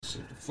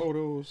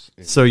photos.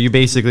 So you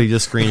basically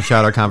just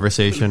screenshot our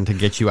conversation to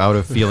get you out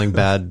of feeling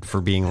bad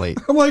for being late.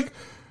 I'm like,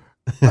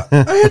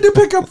 I had to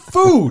pick up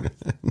food.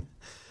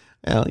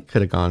 Well, you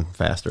could have gone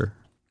faster.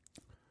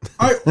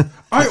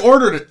 I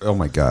ordered it. Oh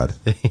my God.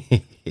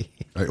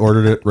 I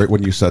ordered it right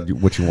when you said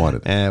what you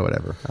wanted.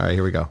 Whatever. All right,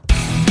 here we go.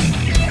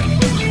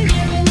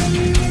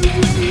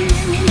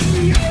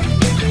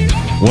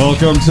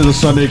 Welcome to the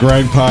Sunday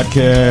Grind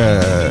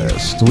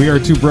Podcast. We are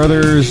two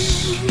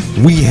brothers.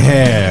 We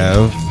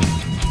have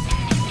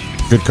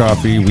good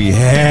coffee. We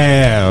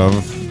have,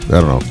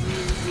 I don't know.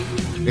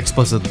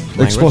 Explicit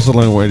language. Explicit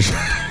language.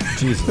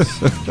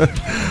 Jesus.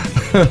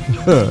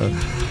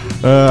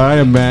 I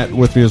am Matt.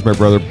 With me is my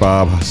brother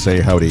Bob. Say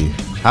howdy.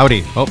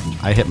 Howdy. Oh,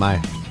 I hit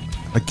my...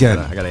 Again.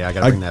 I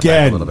gotta bring that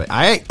back a little bit.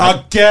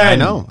 I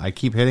know. I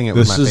keep hitting it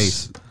with my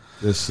face.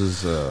 This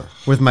is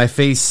with my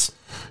face.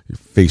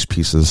 Face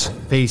pieces.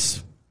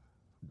 Face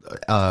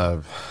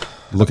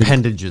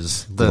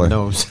appendages. The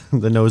nose.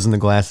 The nose and the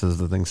glasses.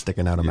 The thing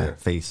sticking out of my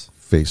face.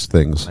 Face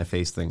things. My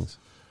face things.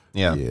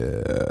 Yeah.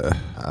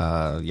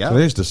 Yeah. Yeah.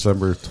 Today's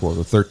December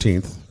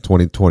 13th,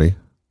 2020.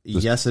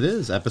 Yes, it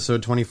is.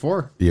 Episode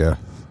 24. Yeah.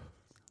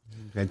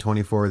 We had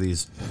 24 of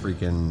these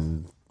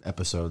freaking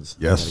episodes.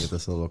 Yes. I gotta get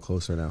this a little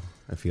closer now.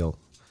 I feel.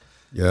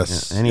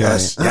 Yes. Yeah, anyway.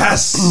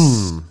 Yes.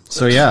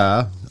 So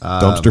yeah.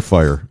 Dumpster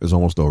fire is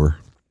almost over.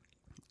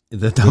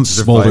 The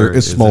dumpster fire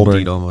is smoldering.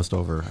 indeed almost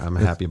over. I'm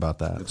happy about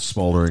that. It's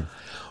smoldering.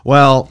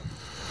 Well,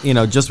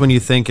 just when you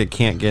think it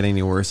can't get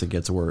any worse, it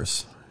gets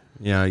worse.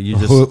 Yeah, you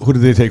just. Who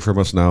did they take from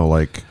us now?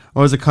 Like, it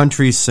was a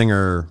country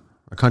singer,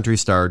 a country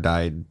star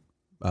died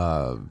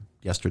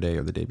yesterday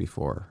or the day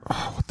before.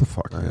 oh, what the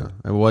fuck? Man?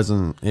 It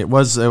wasn't. It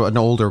was an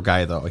older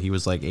guy though. He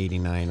was like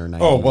 89 or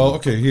 90. Oh well,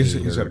 okay. He's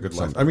had a good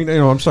life. I mean,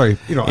 I'm sorry.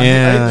 I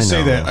hate to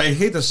say that. I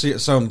hate to see it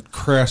sound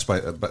crass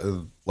like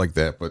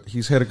that, but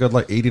he's had a good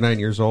life. 89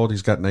 years old.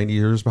 He's got 90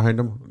 years behind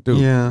him. Dude,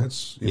 yeah,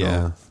 it's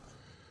yeah.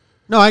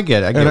 No, I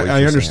get it.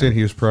 I understand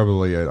he was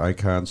probably an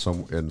icon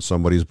in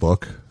somebody's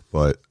book,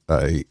 but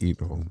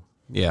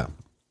yeah.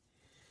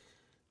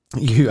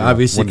 You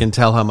obviously can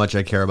tell how much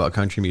I care about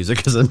country music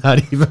because I'm not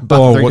even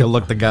bothering to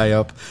look the guy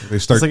up.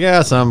 It's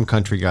like, some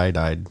country guy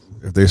died.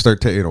 If they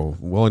start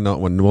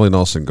when Willie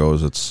Nelson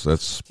goes,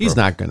 he's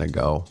not going to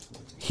go.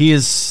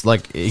 He's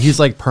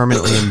like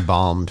permanently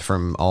embalmed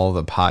from all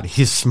the pot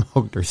he's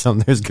smoked or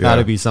something. There's got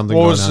to be something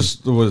going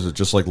on. Was it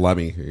just like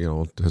Lemmy?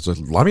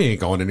 Lemmy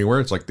ain't going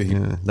anywhere. It's like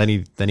then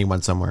he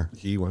went somewhere.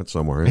 He went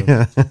somewhere.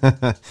 Yeah.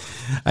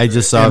 I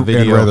just saw a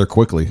video and rather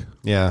quickly.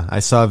 Yeah, I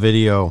saw a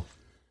video.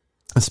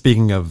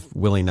 Speaking of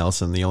Willie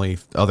Nelson, the only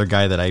other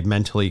guy that I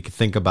mentally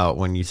think about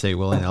when you say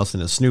Willie Nelson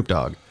is Snoop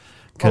Dogg.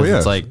 Because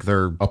it's like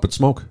they're up in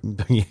smoke.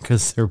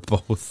 Because they're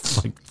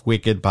both like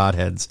wicked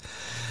potheads.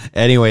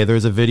 Anyway,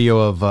 there's a video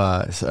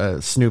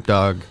of Snoop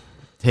Dogg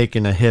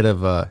taking a hit,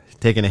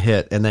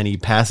 and then he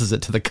passes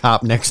it to the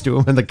cop next to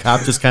him, and the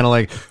cop just kind of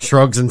like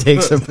shrugs and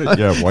takes it.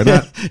 Yeah, why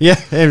not? Yeah,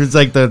 and it's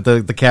like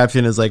the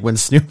caption is like, when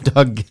Snoop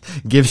Dogg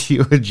gives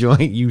you a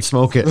joint, you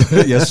smoke it.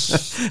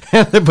 Yes.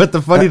 But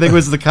the funny thing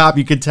was, the cop,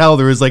 you could tell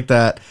there was like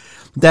that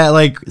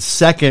like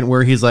second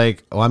where he's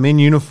like, oh, I'm in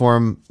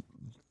uniform,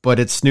 but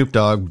it's Snoop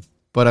Dogg.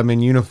 But I'm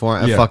in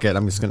uniform. Yeah. Fuck it.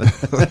 I'm just going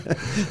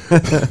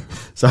to.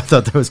 So I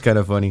thought that was kind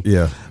of funny.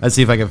 Yeah. Let's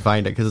see if I can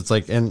find it. Because it's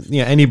like, and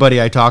anybody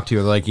I talk to,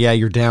 they're like, yeah,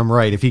 you're damn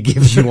right. If he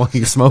gives you one,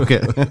 you smoke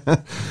it.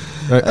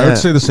 I would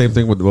say the same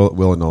thing with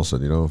Willie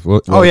Nelson. If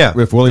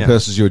Willie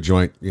passes you a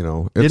joint,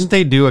 Didn't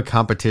they do a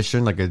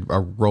competition, like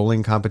a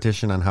rolling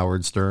competition on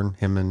Howard Stern?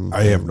 Him and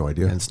I have no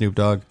idea. And Snoop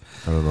Dogg.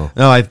 I don't know.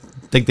 No, I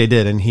think they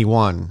did, and he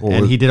won,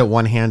 and he did it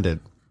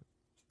one-handed.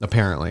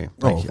 Apparently,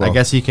 I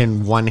guess he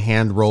can one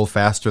hand roll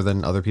faster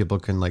than other people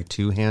can, like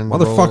two hand.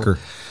 Motherfucker. Roll.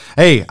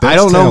 Hey, I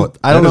don't know.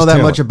 I don't know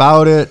that much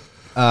about it.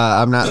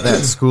 I'm not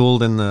that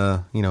schooled in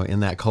the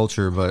in that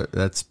culture, but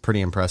that's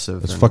pretty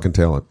impressive. It's fucking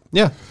talent.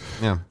 Yeah,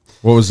 yeah.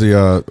 What was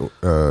the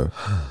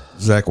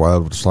Zach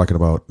Wilde was talking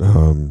about?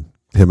 Him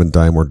and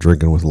Dime were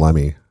drinking with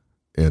Lemmy,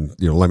 and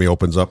Lemmy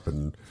opens up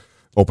a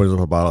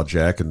bottle of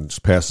Jack and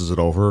just passes it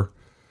over,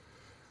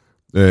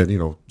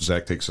 and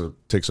Zach takes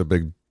a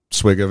big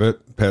swig of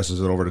it,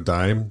 passes it over to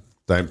Dime.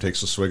 Dime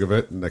takes a swig of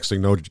it, and next thing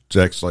you know,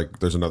 Jack's like,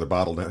 there's another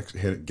bottle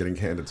getting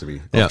handed to me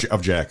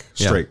of Jack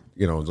straight.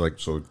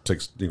 So it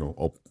takes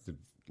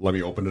let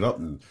me open it up,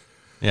 and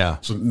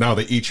so now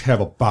they each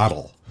have a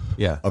bottle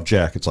of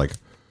Jack. It's like,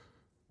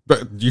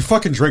 but you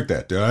fucking drink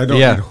that, dude. I don't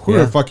know who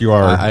the fuck you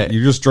are.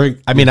 You just drink.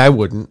 I mean, I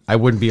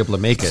wouldn't be able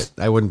to make it.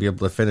 I wouldn't be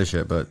able to finish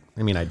it, but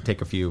I mean, I'd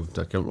take a few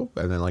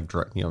and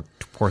then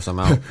pour some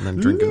out and then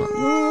drink them.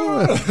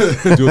 do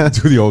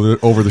the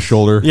over the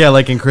shoulder. Yeah,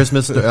 like in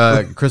Christmas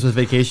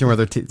Vacation, where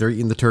they're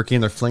eating the turkey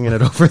and they're flinging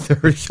it over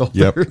their shoulder.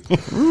 Yep.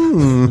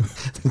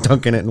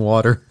 Dunking it in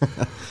water.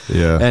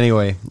 Yeah.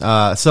 Anyway,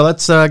 so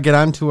let's get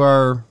on to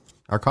our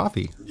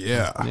coffee.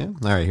 Yeah. All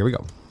right, here we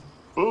go.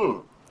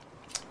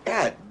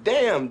 God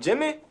damn,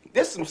 Jimmy.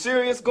 This some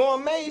serious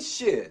gourmet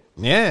shit.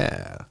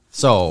 Yeah.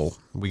 So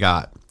we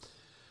got.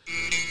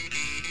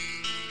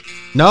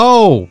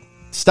 No!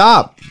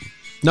 Stop!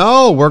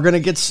 No, we're gonna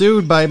get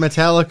sued by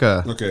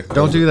Metallica. Okay.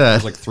 Don't do that. It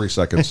was like 3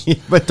 seconds.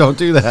 But don't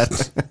do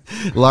that.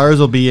 Lars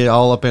will be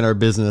all up in our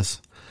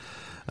business.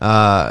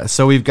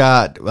 So we've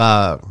got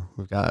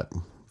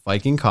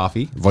Viking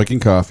coffee Viking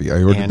coffee.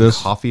 I ordered and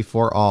this. coffee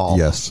for all.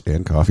 Yes,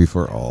 and coffee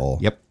for all.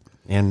 Yep.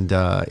 And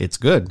it's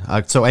good.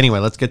 So anyway,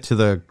 let's get to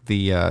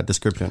the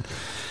description.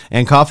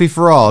 And Coffee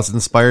for All is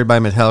inspired by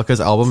Metallica's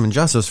album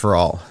Injustice for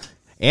All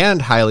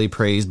and highly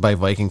praised by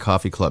Viking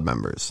Coffee Club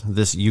members.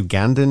 This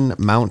Ugandan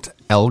Mount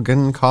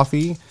Elgin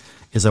coffee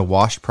is a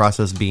washed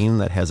processed bean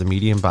that has a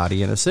medium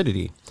body and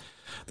acidity.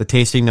 The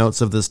tasting notes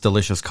of this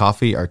delicious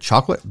coffee are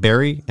chocolate,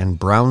 berry, and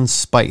brown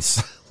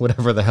spice,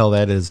 whatever the hell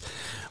that is,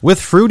 with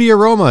fruity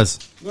aromas.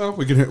 Well,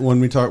 we can hit when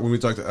we talk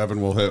to Evan.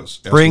 We'll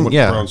ask him Bring what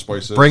brown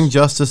spice is. Bring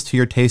justice to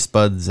your taste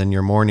buds in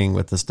your morning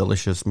with this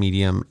delicious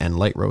medium and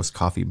light roast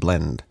coffee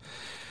blend.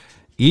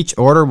 Each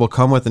order will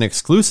come with an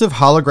exclusive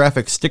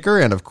holographic sticker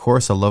and, of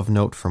course, a love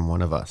note from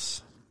one of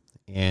us.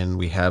 And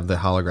we have the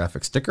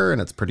holographic sticker, and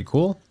it's pretty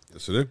cool.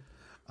 Yes, it is.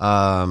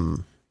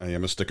 I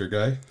am a sticker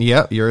guy.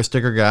 Yeah, you're a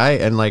sticker guy,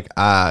 and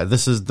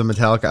this is the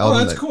Metallica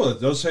album. Oh, that's cool.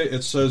 It does say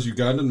it says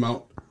Ugandan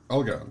Mount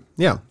Elgon.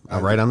 Yeah,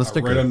 right on the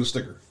sticker. Right on the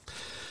sticker.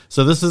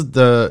 So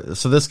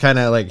this kind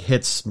of like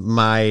hits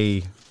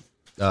my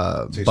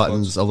buttons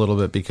buds. a little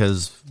bit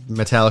because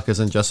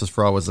Metallica's Injustice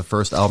for All was the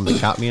first album that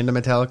got me into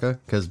Metallica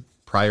because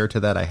prior to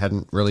that I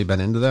hadn't really been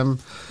into them.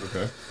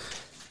 Okay.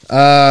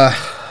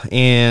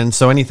 And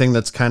so anything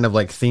that's kind of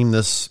like themed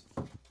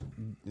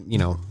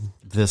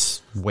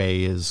this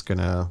way is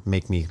gonna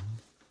make me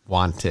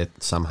want it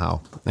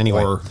somehow.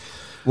 Anyway,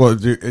 Well,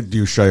 do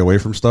you shy away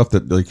from stuff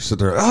that like you sit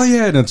there? Oh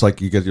yeah, and it's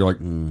like you're like.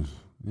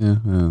 Yeah.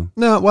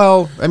 no,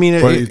 well, I mean,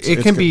 But it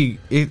can be.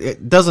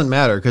 It doesn't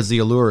matter because the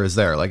allure is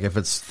there. Like if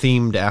it's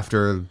themed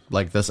after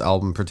like this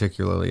album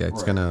particularly,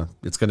 it's gonna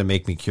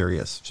make me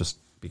curious. Just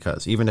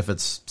because, even if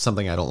it's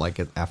something I don't like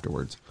it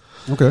afterwards.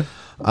 Okay.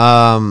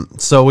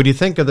 So what do you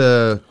think of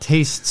the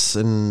tastes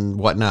and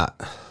whatnot?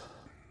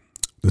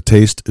 The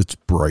taste, it's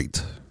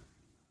bright.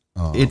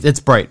 It's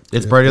bright.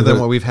 It's brighter than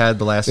what we've had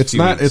the last. It's few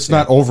not. weeks, It's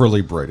not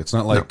overly bright. It's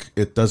not like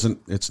it doesn't.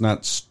 It's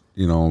not.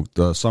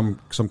 Some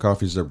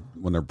coffees are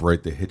when they're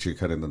bright, they hit you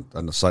kind of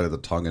on the side of the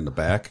tongue and the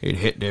back. It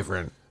hit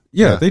different.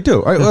 Yeah, they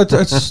do.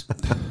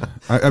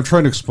 I'm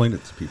trying to explain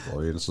it to people.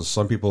 I mean, so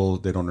some people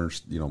they don't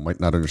might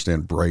not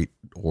understand bright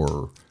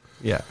or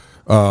Yeah.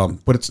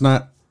 but it's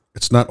not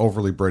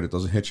overly bright. It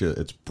doesn't hit you.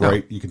 It's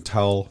bright. You can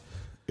tell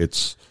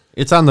it's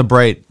on the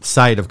bright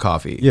side of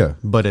coffee. Yeah.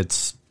 But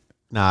it's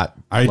not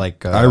I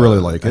really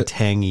like a it.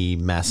 tangy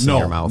mess in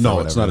your mouth. No,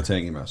 or it's not a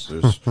tangy mess.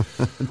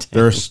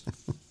 There's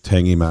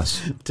tangy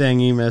mess.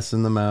 tangy mess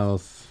in the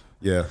mouth.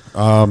 Yeah.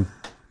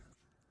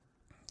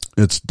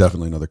 It's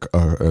definitely another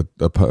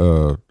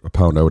a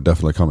pound. I would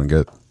definitely come and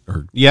get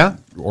or Yeah.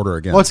 order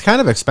again. Well, it's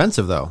kind of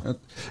expensive though.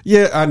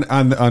 Yeah,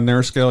 on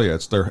their scale, yeah,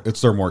 it's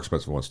their more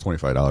expensive one. It's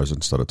 $25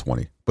 instead of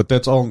 $20. But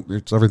that's all.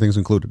 It's everything's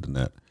included in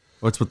that.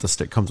 What's with the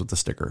stick? Comes with the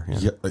sticker. Yeah.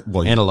 Yeah,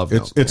 well, And a love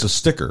note. It's a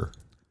sticker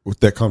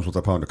that comes with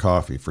a pound of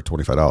coffee for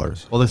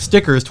 $25. Well, the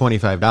sticker is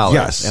 $25.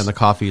 Yes. And the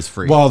coffee is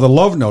free. Well, the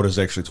love note is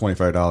actually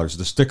 $25.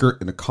 The sticker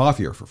and the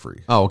coffee are for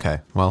free. oh, okay.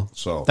 Well,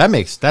 So- that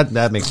makes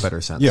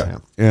better sense. Yeah,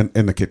 and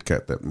the Kit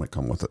Kat that might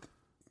come with it.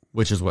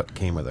 Which is what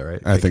came with it,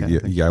 right? I think.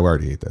 Kit Kat Yeah, I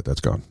already ate that.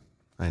 That's gone.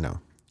 I know.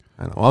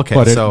 Okay.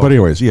 But So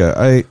anyways,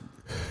 yeah,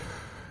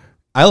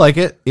 I like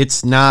it.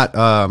 It's not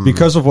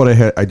because of what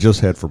I just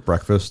had for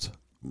breakfast,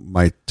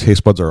 my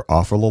taste buds are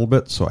off a little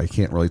bit, so I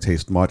can't really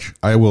taste much.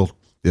 I will,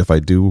 if I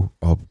do,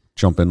 I'll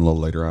jump in a little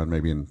later on,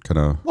 maybe, and kind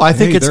of. well, I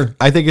think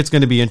it's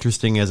going to be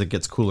interesting as it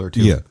gets cooler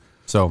too. Yeah.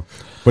 So,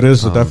 But it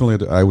is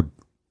definitely. I would,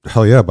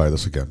 hell yeah, buy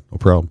this again, no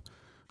problem.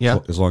 yeah.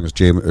 As long as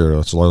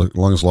as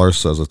long as Lars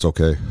says it's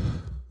okay.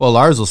 Well,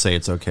 Lars will say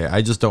it's okay.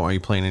 I just don't want you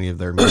playing any of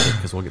their music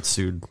because we'll get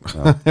sued.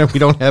 We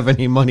don't have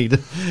any money to.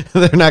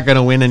 They're not going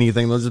to win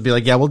anything. They'll just be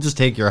like, "Yeah, we'll just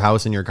take your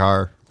house and your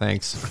car.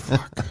 Thanks."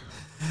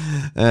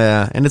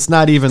 And it's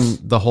not even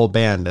the whole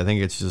band. I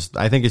think it's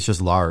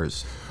just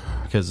Lars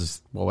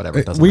because whatever.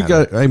 It doesn't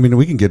matter.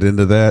 We can get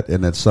into that,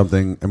 and it's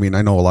something. I mean,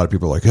 I know a lot of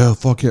people are like, "Oh,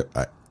 fuck it."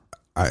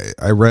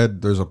 I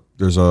read there's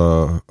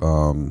a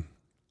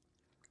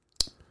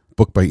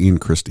book by Ian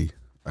Christie.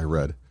 I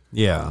read.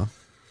 Yeah.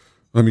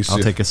 Let me see. I'll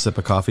take a sip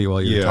of coffee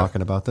while you're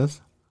talking about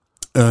this.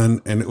 And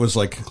it was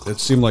like it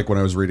seemed like when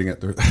I was reading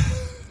it,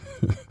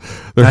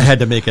 I had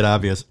to make it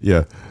obvious.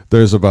 yeah,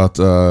 there's about.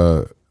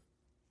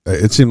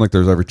 It seemed like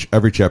there's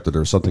every chapter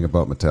there's something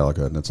about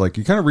Metallica, and it's like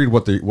you kind of read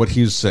what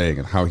he's saying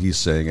and how he's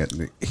saying it.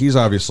 And he's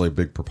obviously a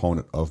big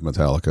proponent of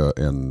Metallica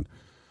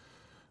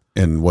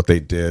and what they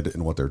did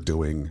and what they're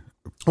doing.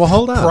 Well,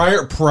 hold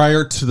on.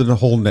 Prior to the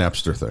whole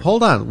Napster thing.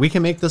 Hold on. We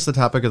can make this the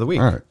topic of the week.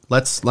 All right.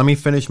 Let me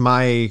finish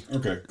my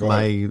Go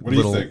my ahead. What do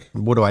little. you think?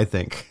 What do I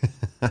think?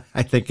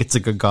 I think it's a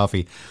good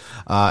coffee.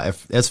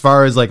 As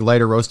far as like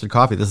lighter roasted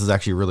coffee, this is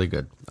actually really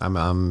good.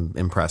 I'm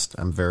impressed.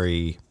 I'm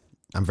very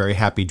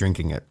happy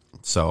drinking it.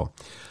 So,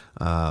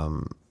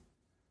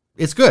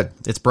 it's good.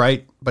 It's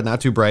bright, but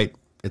not too bright.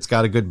 It's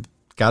got a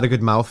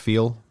good mouth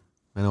feel.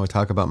 I know we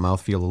talk about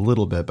mouthfeel a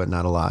little bit, but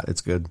not a lot.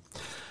 It's good.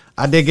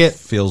 I dig it.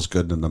 Feels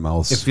good in the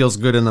mouth. It feels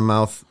good in the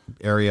mouth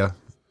area.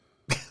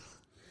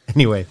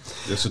 Anyway.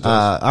 Yes, it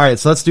does. All right,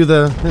 so let's do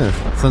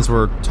since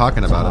we're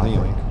talking about it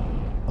anyway.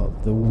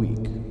 Of the week.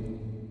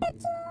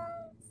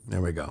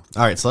 There we go.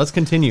 All right, so let's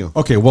continue.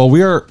 Okay, well,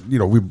 we are,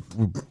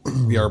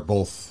 we are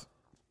both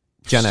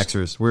Gen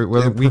Xers.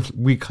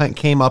 We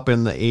came up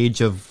in the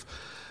age of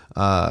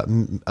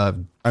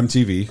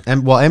MTV.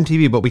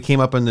 MTV, but we came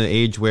up in the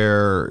age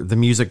where the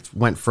music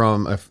went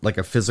from a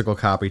physical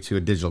copy to a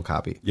digital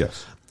copy.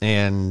 Yes.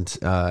 And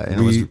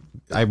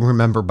I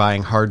remember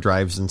buying hard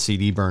drives and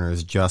CD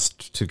burners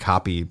just to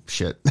copy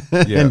shit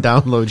and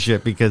download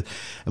shit because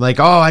I'm like,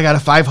 oh, I got a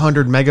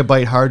 500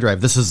 megabyte hard drive.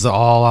 This is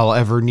all I'll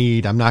ever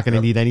need. I'm not going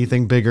to need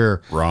anything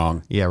bigger.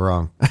 Wrong. Yeah,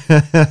 wrong.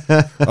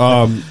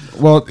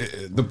 Well,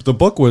 the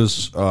book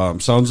was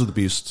Sounds of the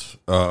Beast.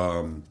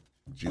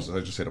 Jesus,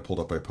 I just had it pulled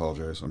up. I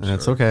apologize.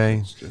 That's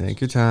okay.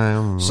 Take your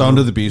time. Sound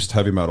of the Beast,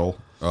 heavy metal.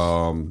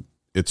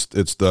 It's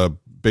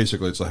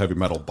the heavy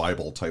metal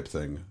Bible type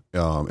thing.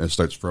 It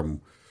starts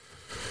from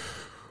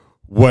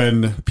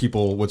when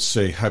people would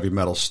say heavy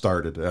metal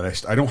started,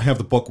 and I don't have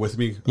the book with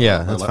me.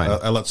 Yeah, that's fine.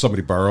 I let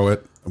somebody borrow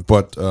it,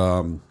 but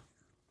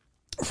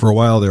for a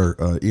while there,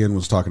 Ian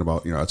was talking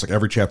about, it's like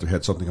every chapter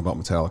had something about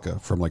Metallica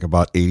from like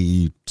about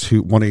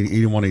 81,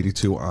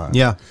 82 on.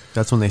 Yeah,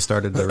 that's when they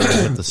started to really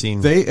hit the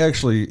scene. They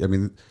actually,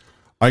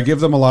 I give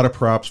them a lot of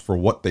props for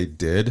what they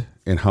did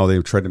and how they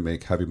tried to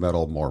make heavy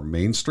metal more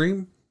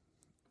mainstream.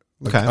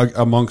 Okay.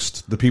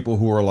 Amongst the people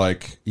who are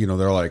like,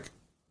 they're like,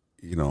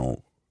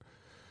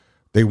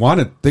 they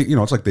wanted,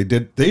 it's like they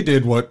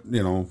did what,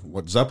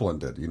 what Zeppelin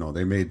did.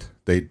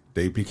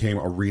 They became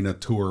arena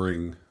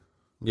touring.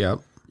 Yeah.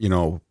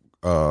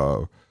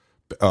 A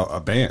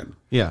band.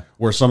 Yeah.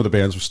 Where some of the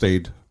bands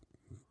stayed,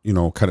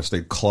 kind of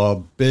stayed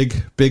club,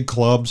 big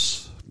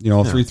clubs,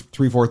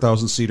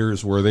 4,000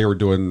 seaters where they were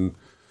doing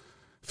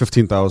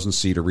 15,000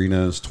 seat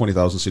arenas,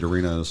 20,000 seat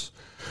arenas.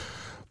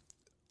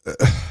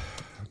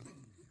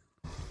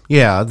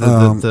 Yeah.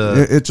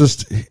 It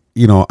just,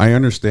 I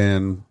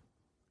understand,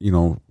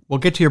 Well,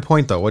 get to your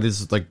point though. What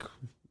is like,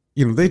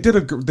 they did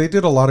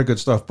a lot of good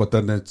stuff, but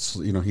then it's,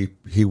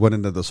 he went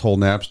into this whole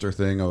Napster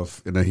thing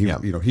of,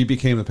 he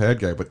became the bad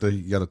guy, but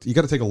you got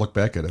to take a look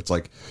back at it. It's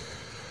like,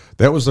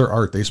 that was their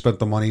art. They spent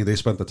the money, they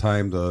spent the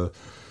time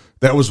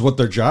that was what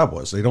their job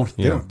was. They don't,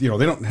 they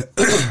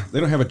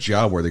don't have a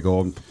job where they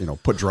go and,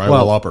 put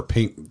drywall up or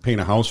paint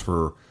a house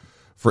for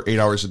 8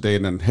 hours a day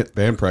and then hit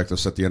band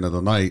practice at the end of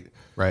the night.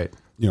 Right.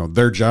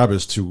 Their job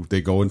is they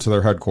go into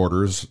their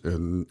headquarters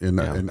in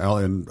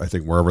I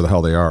think wherever the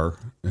hell they are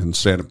in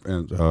San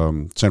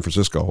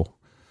Francisco.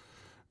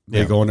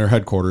 They go in their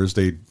headquarters.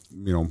 They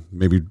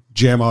maybe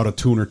jam out a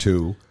tune or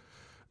two,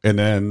 and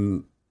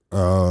then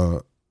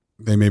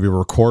they maybe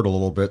record a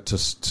little bit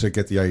to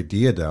get the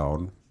idea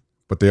down.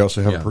 But they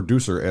also have a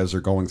producer as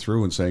they're going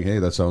through and saying, "Hey,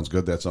 that sounds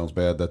good. That sounds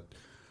bad. That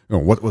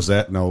what was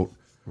that note?"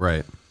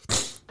 Right.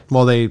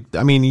 Well,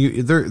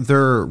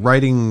 their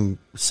writing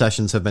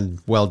sessions have been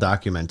well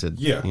documented.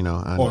 Yeah,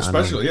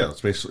 especially it's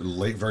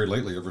basically very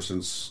lately, ever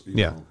since.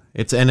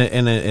 It's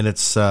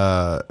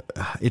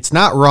it's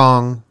not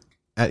wrong.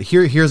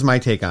 Here's my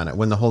take on it.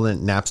 When the whole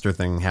Napster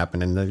thing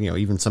happened, and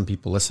even some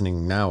people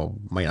listening now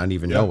might not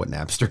even know what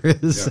Napster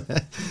is,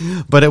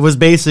 but it was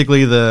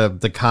basically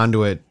the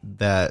conduit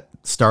that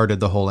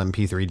started the whole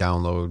MP3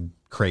 download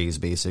craze.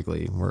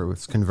 Basically, where it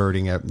was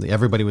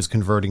everybody was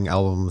converting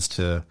albums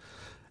to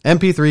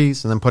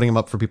MP3s and then putting them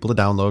up for people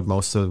to download,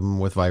 most of them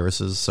with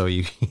viruses. So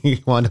you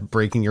wind up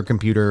breaking your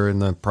computer in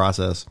the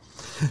process.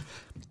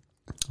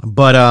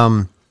 But,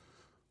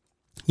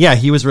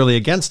 he was really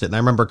against it. And I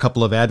remember a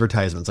couple of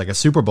advertisements, like a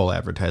Super Bowl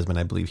advertisement,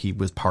 I believe he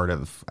was part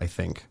of, I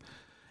think.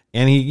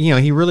 And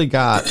he really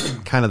got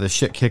kind of the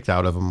shit kicked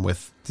out of him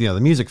with, the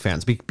music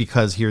fans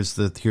because here's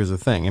the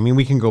thing. I mean,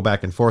 we can go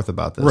back and forth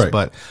about this,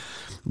 but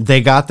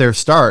they got their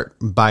start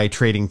by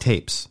trading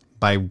tapes.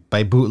 By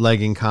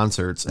bootlegging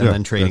concerts and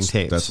then trading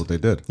tapes. That's what they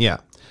did. Yeah.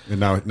 And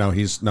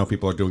now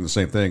people are doing the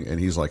same thing, and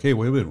he's like, "Hey,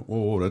 wait a minute,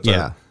 whoa, that's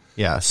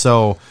yeah."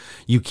 So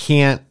you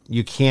can't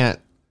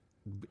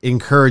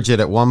encourage it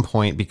at one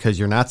point because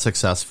you're not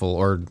successful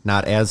or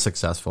not as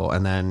successful,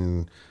 and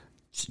then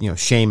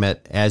shame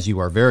it as you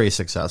are very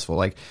successful.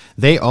 Like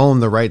they own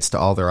the rights to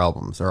all their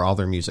albums or all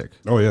their music.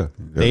 Oh yeah,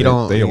 they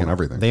don't. They own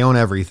everything. They own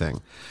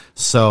everything.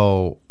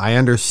 So I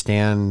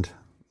understand.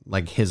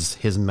 Like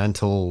his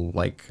mental,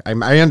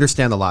 I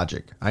understand the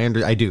logic.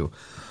 I do,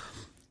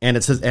 and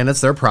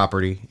it's their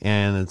property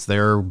and it's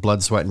their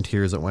blood, sweat, and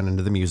tears that went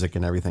into the music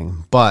and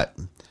everything. But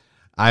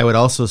I would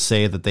also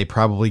say that they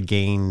probably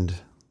gained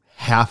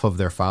half of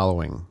their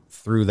following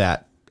through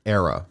that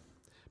era.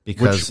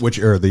 Because which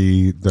era?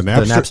 The Napster?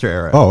 The Napster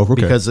era. Oh,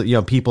 okay. Because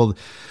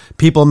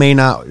people may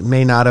not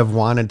have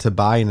wanted to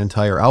buy an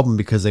entire album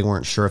because they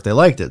weren't sure if they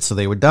liked it, so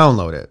they would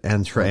download it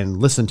and try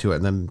and listen to it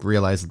and then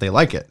realize that they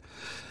like it.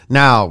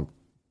 Now,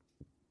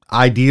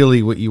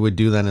 ideally what you would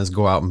do then is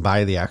go out and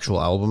buy the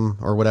actual album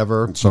or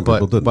whatever. Some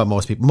people didn't. But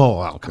most people,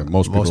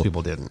 most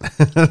people didn't.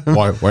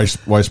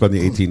 Why spend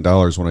the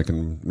 $18 when I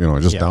can, I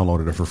just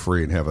downloaded it for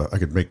free and I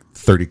could make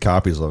 30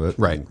 copies of it.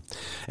 Right.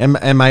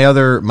 And my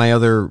other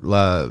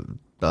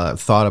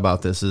thought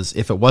about this is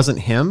if it wasn't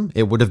him,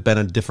 it would have been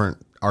a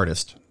different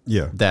artist.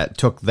 Yeah. That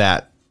took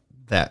that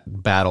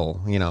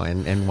battle,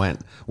 and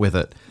went with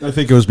it. I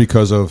think it was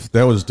because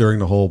that was during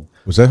the whole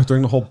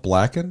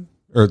Blacken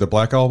or the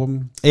Black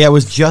album? Yeah, it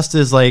was just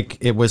as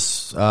it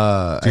was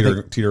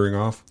teetering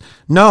off.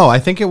 No, I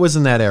think it was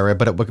in that era,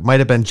 but it might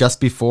have been just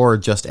before or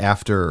just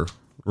after.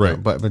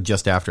 Right. But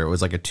just after. It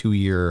was like a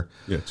 2-year.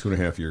 Yeah,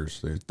 2.5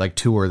 years.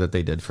 Tour that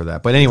they did for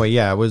that. But anyway,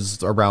 yeah, it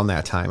was around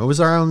that time. It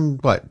was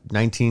around,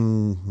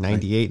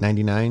 1998,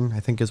 99, I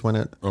think is when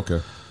it.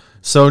 Okay.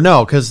 So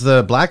no, because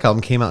the Black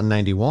album came out in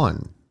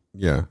 91.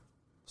 Yeah.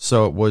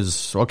 So it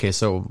was, okay,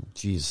 so,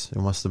 geez, it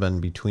must have been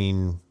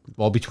between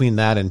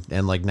that and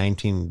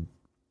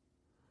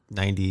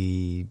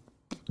 1990.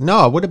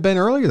 No, it would have been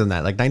earlier than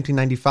that,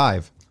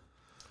 1995.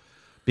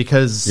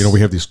 Because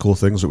we have these cool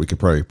things that we could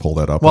probably pull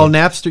that up. Well,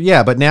 Napster,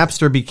 yeah, but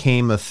Napster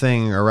became a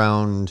thing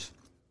around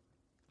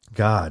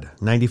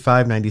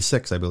 95,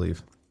 96, I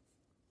believe.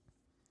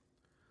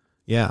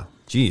 Yeah,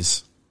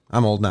 geez,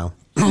 I'm old now.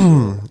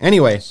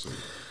 Anyway,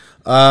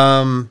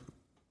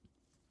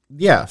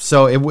 yeah.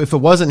 So if it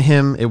wasn't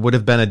him, it would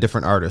have been a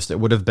different artist. It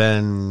would have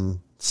been,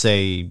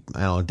 say,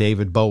 I don't know,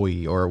 David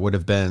Bowie, or it would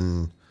have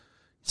been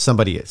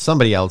somebody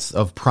else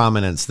of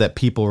prominence that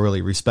people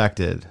really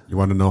respected. You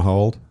want to know how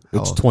old?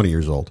 It's 20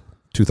 years old.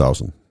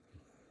 2000.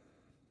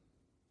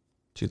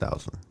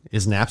 2000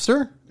 is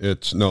Napster?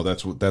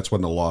 That's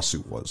when the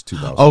lawsuit was.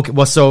 2000. Okay,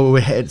 well, so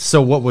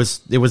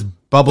it was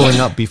bubbling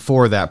up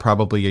before that,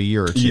 probably a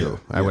year or two.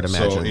 I would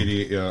imagine. So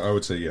 88. I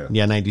would say yeah.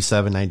 Yeah,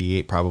 97,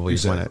 98 probably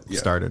is when it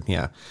started.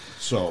 Yeah.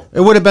 So it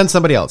would have been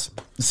somebody else.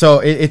 So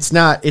it's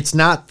not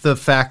the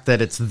fact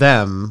that it's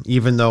them,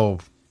 even though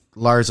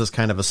Lars is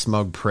kind of a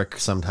smug prick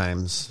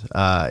sometimes.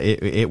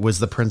 It was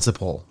the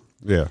principle.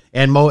 Yeah,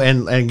 and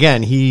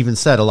again, he even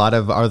said a lot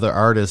of other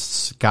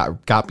artists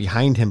got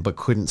behind him, but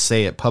couldn't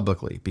say it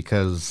publicly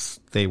because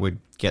they would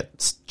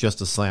get just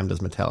as slammed as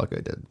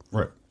Metallica did.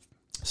 Right.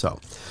 So,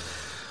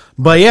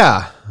 but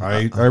yeah,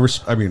 in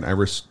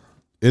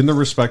the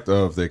respect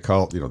of they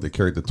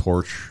carried the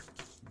torch,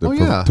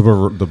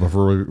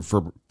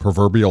 the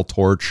proverbial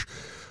torch,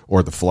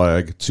 or the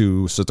flag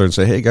to sit there and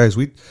say, hey guys,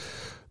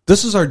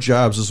 this is our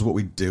jobs. This is what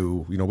we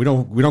do. We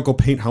don't go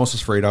paint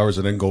houses for 8 hours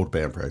and then go to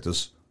band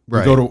practice.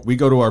 Right. We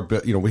go to our,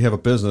 we have a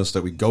business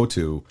that we go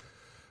to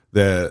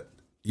that,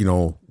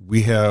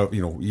 we have,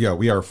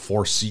 we are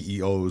 4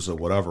 CEOs or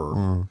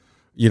whatever,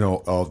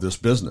 of this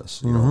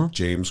business,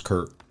 James,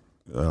 Kurt,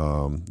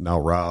 now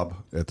Rob,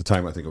 at the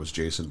time, I think it was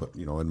Jason, but,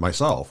 and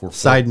myself.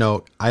 Side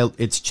note,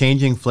 it's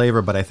changing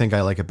flavor, but I think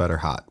I like it better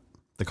hot,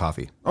 the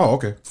coffee. Oh,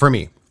 okay. For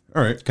me.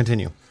 All right.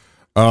 Continue.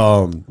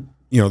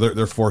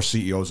 They're 4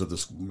 CEOs of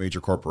this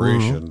major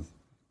corporation.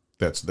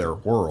 That's their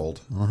world,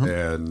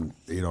 and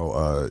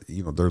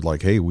they're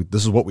like, hey,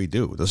 this is what we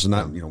do. This is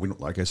not, we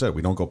don't, like I said,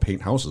 we don't go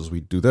paint houses.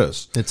 We do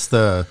this. It's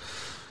that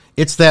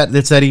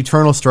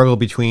eternal struggle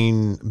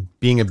between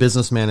being a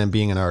businessman and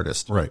being an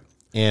artist, right?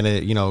 And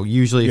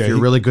usually if you're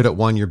really good at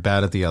one, you're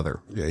bad at the other.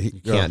 Yeah, you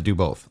can't do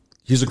both.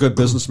 He's a good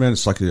businessman.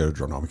 It's like a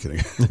drum. No, I'm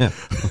kidding. Yeah.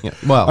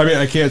 Well, I mean,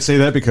 I can't say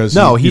that because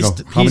how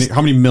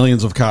many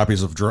millions of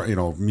copies of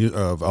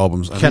of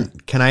albums. Can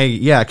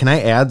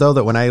I add though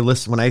that when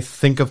I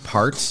think of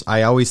parts,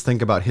 I always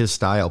think about his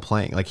style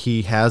playing. Like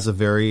he has a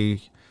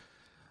very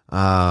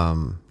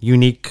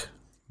unique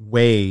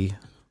way.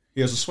 He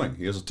has a swing.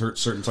 He has a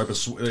certain type of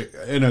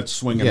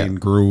swing.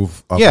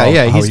 Groove.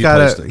 He's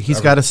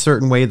got a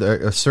certain way,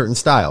 a certain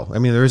style. I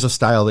mean, there is a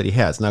style that he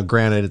has. Now,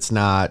 granted, it's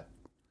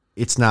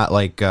not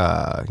like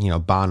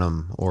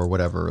Bonham or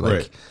whatever. Like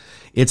right.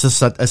 It's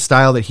a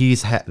style that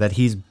he's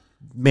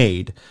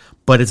made,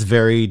 but it's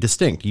very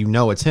distinct.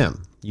 It's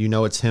him.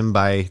 It's him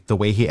by the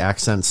way he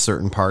accents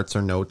certain parts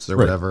or notes or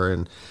whatever.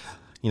 And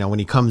when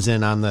he comes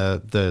in on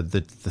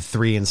the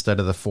 3 instead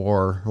of the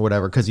 4 or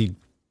whatever, because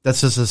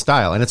that's just his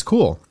style, and it's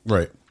cool.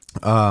 Right.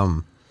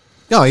 No,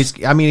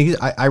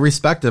 I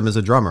respect him as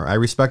a drummer. I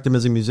respect him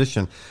as a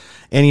musician,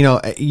 and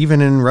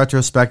even in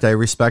retrospect, I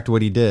respect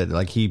what he did.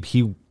 Like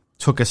he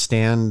took a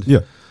stand.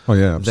 Yeah. Oh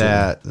yeah.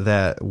 Absolutely.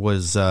 That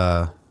was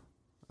a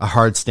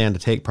hard stand to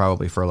take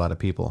probably for a lot of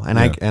people, and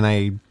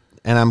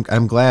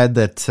I'm glad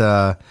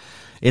that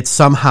it's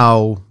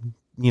somehow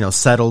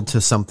settled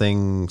to some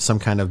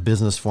kind of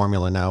business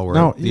formula now where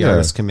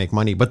artists can make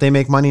money, but they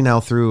make money now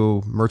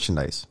through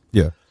merchandise.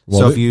 Yeah.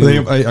 Well,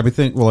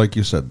 like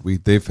you said,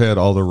 they've had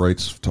all the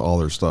rights to all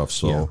their stuff.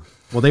 So, yeah.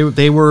 Well,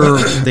 they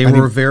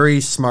were very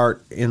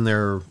smart in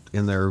their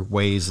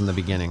ways in the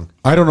beginning.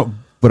 I don't know.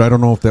 But I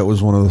don't know if that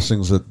was one of those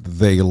things that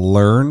they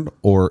learned,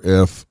 or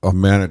if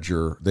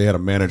they had a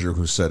manager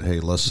who said, "Hey,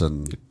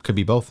 listen, Could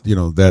be both.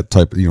 that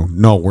type.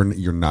 No,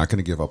 you're not going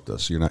to give up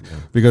this. You're not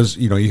because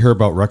you hear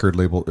about record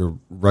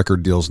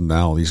deals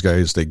now. These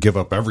guys, they give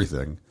up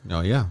everything. Oh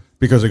yeah,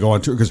 because they go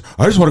on tour. Because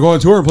I just want to go on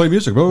tour and play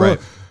music. Blah, blah, right.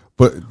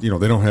 blah. But they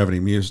don't have any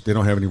music. They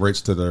don't have any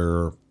rights to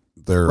their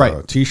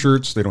right.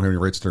 T-shirts. They don't have any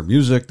rights to their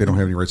music. They don't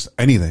have any rights to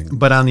anything.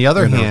 But on the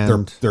other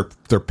hand,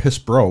 they're piss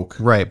broke.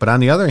 Right. But on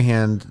the other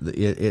hand,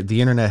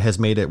 the internet has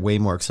made it way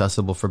more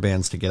accessible for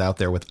bands to get out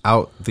there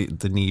without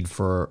the need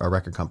for a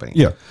record company.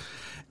 Yeah.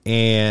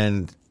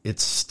 And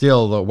it's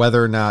still,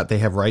 whether or not they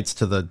have rights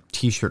to the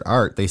T-shirt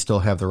art, they still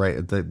have the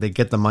right. They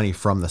get the money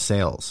from the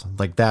sales.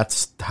 Like,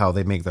 that's how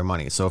they make their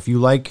money. So if you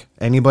like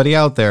anybody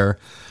out there,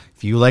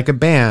 if you like a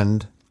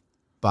band,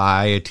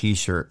 buy a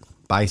T-shirt.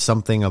 Buy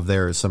something of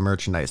theirs, some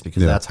merchandise,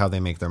 because that's how they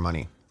make their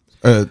money.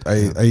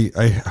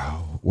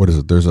 What is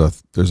it? There's a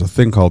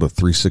thing called a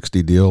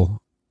 360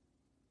 deal.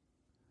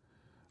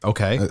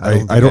 Okay,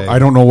 I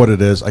don't know what it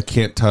is. I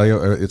can't tell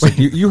you. It's like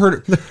you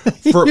heard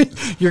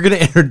it. You're going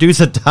to introduce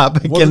a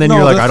topic, and then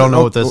you're like, I don't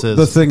know what this is.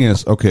 The thing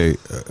is, okay,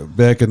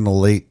 back in the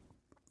late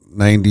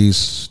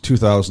 90s,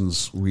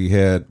 2000s, we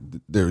had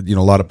there. A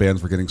lot of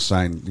bands were getting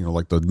signed.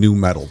 Like the new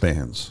metal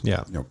bands.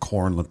 Yeah.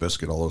 Korn, Limp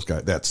Bizkit, all those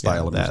guys. That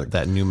style of music.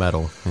 That new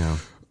metal. Yeah.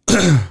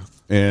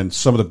 And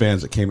some of the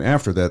bands that came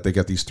after that, they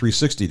got these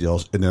 360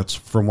 deals, and that's,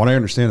 from what I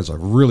understand, is a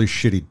really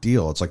shitty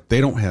deal. It's like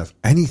they don't have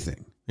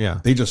anything. Yeah.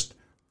 They just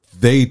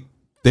they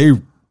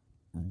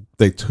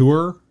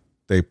tour.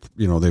 They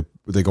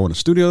go in the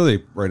studio.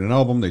 They write an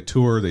album. They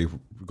tour. They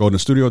go in the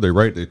studio. They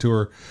write. They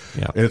tour.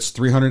 Yeah. And it's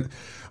 300.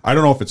 I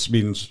don't know if it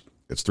means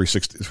it's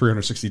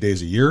 360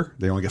 days a year.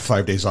 They only get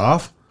 5 days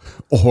off,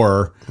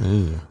 or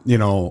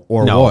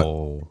or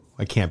what?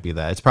 It can't be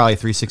that. It's probably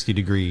 360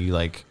 degree.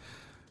 Like,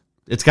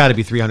 it's got to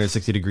be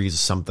 360 degrees of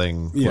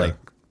something. Yeah.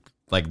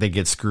 Like they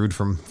get screwed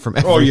from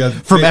every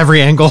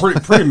angle.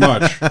 Pretty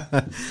much.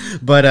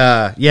 But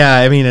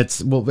I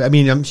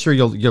mean, I'm sure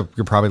you're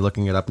probably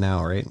looking it up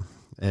now, right?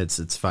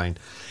 It's fine.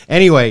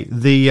 Anyway,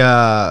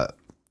 the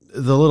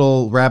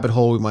little rabbit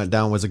hole we went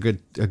down was a good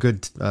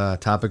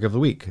topic of the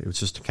week. It was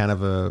just kind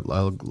of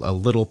a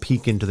little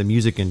peek into the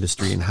music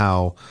industry and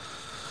how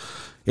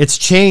it's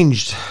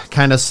changed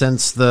kind of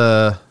since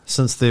the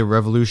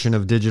revolution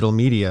of digital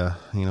media.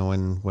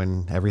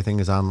 When everything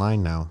is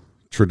online now.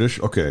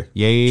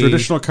 Yay.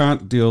 Traditional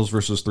deals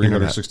versus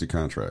 360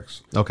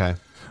 contracts. Okay.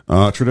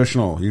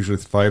 Traditional, usually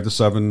 5 to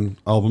 7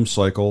 album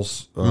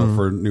cycles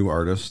for new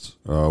artists,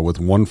 with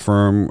one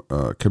firm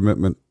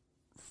commitment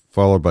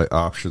followed by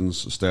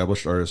options.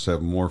 Established artists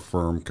have more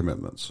firm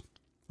commitments.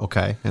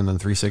 Okay, and then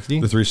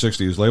 360? The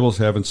 360 is labels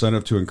have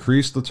incentive to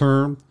increase the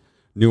term.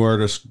 New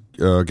artists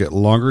get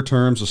longer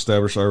terms.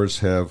 Established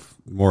artists have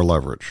more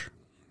leverage.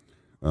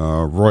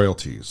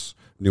 Royalties.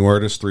 New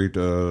artists 13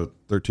 to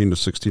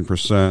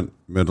 16%.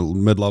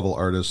 Mid-level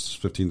artists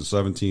 15 to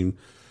 17.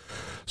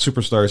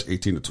 Superstars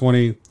 18 to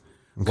 20.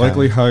 Okay.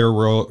 Likely higher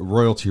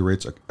royalty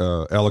rates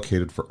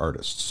allocated for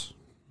artists.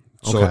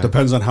 So it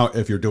depends on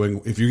if you're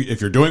doing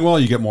well,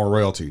 you get more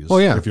royalties. Well,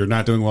 yeah. If you're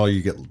not doing well,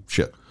 you get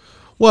shit.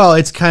 Well,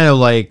 it's kind of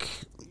like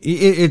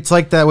it's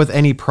like that with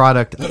any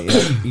product.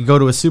 You go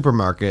to a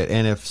supermarket,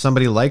 and if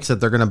somebody likes it,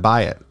 they're going to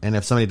buy it, and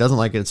if somebody doesn't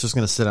like it, it's just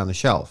going to sit on the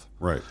shelf.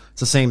 Right.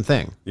 It's the same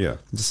thing. Yeah.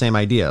 It's the same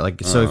idea.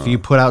 Like, so if you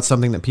put out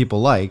something that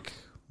people like,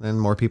 then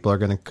more people are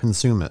going to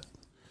consume it.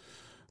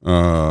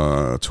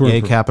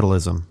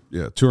 Capitalism.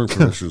 Yeah, touring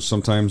permissions.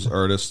 Sometimes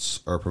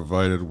artists are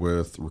provided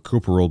with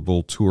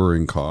recuperable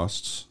touring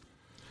costs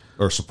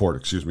or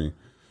support.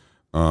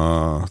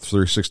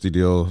 360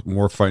 deal,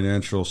 more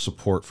financial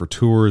support for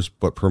tours,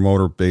 but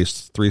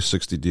promoter-based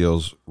 360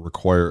 deals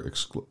require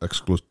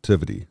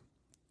exclusivity.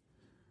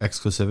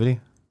 Exclusivity?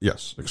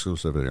 Yes,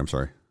 exclusivity. I'm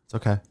sorry. It's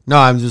okay. No,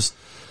 I'm just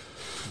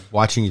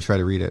watching you try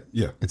to read it.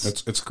 Yeah,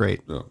 it's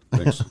great. Oh,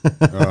 thanks.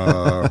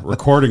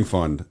 Recording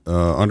fund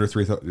under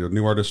 $3,000.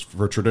 New artists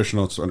for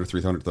traditional, it's under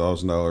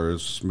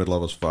 $300,000. Mid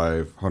levels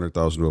 $500,000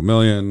 to $1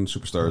 million.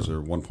 Superstars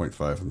are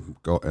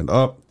 1.5 and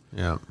up.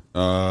 Yeah.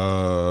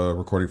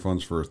 Recording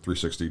funds for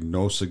 360,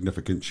 no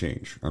significant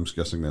change. I'm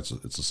guessing it's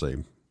the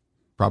same.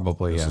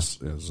 Probably, as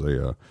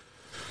a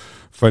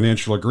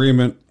financial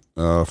agreement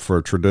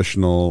for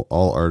traditional.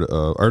 All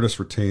artist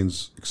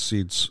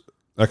exceeds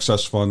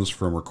excess funds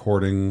from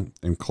recording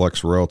and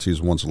collects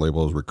royalties once a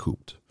label is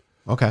recouped.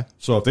 Okay.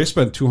 So if they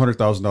spend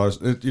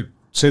 $200,000,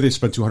 say they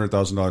spend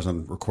 $200,000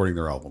 on recording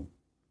their album,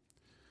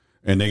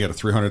 and they get a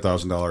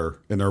 $300,000,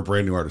 and they're a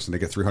brand new artist, and they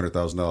get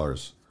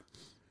 $300,000.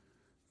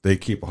 They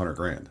keep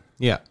 $100,000.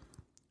 Yeah.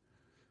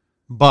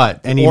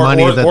 But any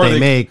money that they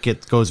make,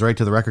 it goes right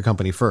to the record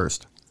company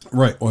first.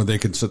 Right. Or they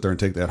can sit there and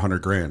take that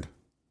 $100,000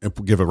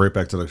 and give it right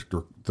back to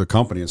the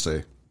company and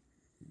say,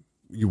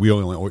 we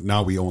only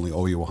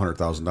owe you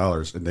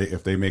 $100,000. And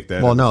if they make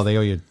that, well, no, they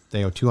owe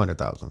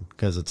 $200,000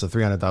 because it's a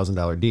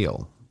 $300,000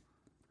 deal.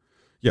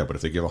 Yeah, but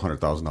if they give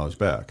 $100,000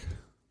 back,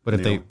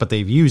 but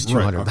they've used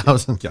 $200,000.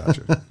 Right, okay.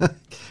 Gotcha.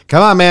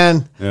 Come on,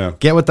 man. Yeah.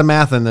 Get with the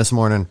math in this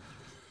morning.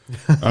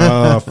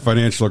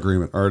 Financial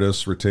agreement.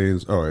 Artist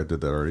retains. Oh, I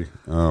did that already.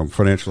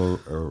 Financial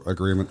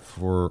agreement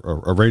for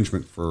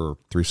arrangement for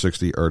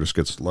 360. Artist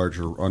gets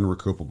larger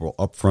unrecoupable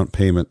upfront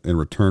payment in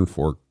return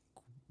for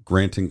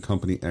granting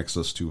company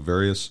access to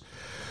various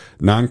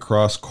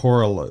non-cross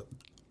correlate.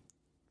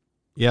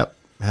 Yep.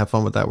 Have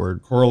fun with that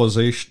word.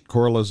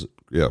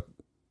 Yeah.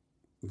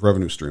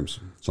 Revenue streams.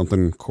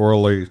 Something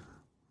correlated.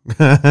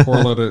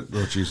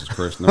 Oh, Jesus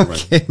Christ. Never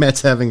mind. Okay,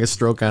 Matt's having a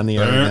stroke on the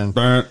air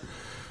again.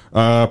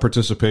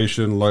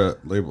 Participation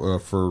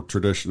for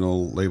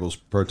traditional labels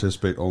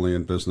participate only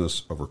in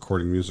business of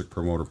recording music.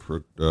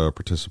 Promoter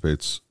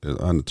participates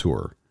on the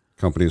tour.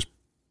 Companies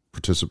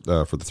participate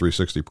for the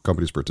 360.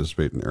 Companies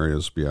participate in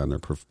areas beyond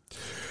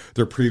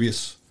their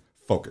previous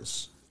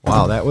focus.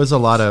 Wow, that was a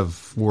lot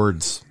of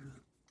words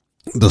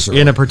This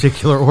in a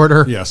particular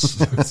order. Yes,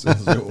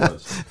 it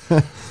was.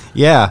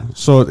 Yeah,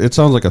 So it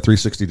sounds like a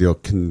 360 deal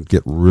can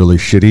get really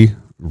shitty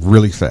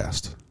really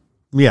fast.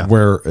 yeah.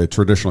 Where a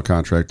traditional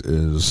contract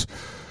is,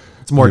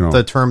 It's more you know,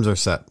 the terms are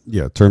set.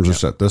 yeah, terms are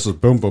set. This is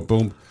boom, boom,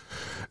 boom.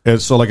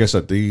 And so, like I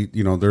said,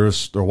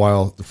 there's a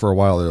while,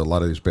 a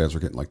lot of these bands were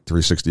getting like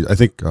 360. I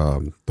think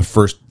the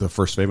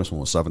first famous one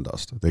was Seven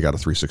Dust. They got a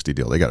 360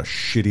 deal. They got a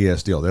shitty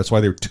ass deal. That's why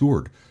they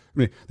toured. I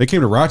mean, they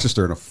came to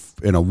Rochester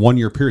in a 1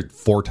 year period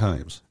 4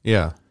 times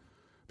Yeah.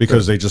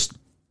 because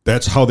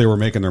that's how they were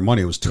making their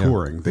money. It was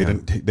touring. They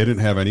didn't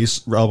have any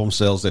album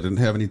sales. They didn't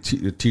have any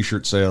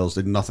t-shirt sales.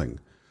 They did nothing.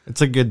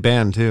 It's a good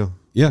band too.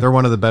 Yeah. They're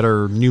one of the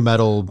better new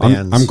metal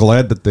bands. I'm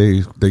glad that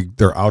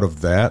they're out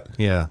of that.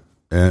 Yeah.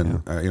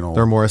 And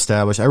They're more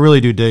established. I really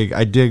do dig.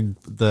 I dig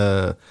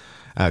the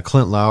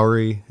Clint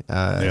Lowry.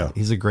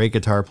 He's a great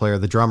guitar player.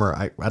 The drummer,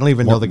 I don't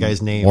even know the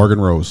guy's name. Morgan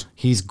Rose.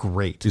 He's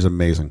great. He's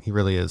amazing. He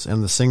really is.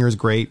 And the singer's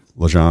great.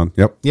 LeJean.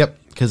 Yep. Yep,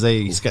 because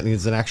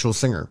he's an actual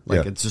singer.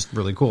 Like, Yeah. it's just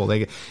really cool.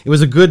 It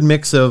was a good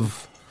mix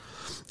of.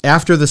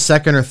 After the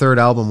second or third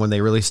album, when they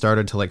really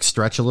started to like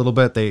stretch a little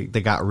bit, they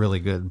got really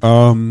good.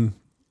 I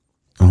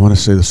want to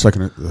say the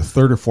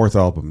third or fourth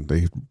album,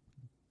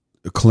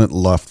 Clint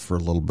left for a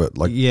little bit.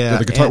 Like, Yeah,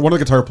 one of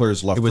the guitar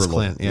players left. It was for a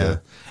little, Clint, yeah.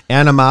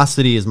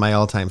 Animosity is my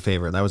all-time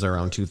favorite. That was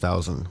around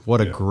 2000.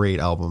 What a great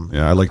album.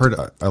 Yeah, I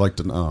liked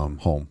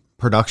Home.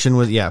 Production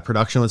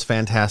was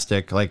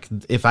fantastic. Like,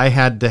 if I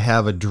had to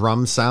have a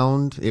drum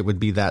sound, it would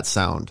be that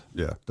sound.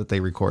 Yeah. That they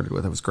recorded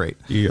with. It was great.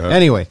 Yeah.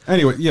 Anyway,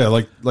 yeah,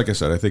 like I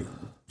said, I think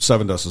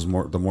Seven Dust is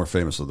the more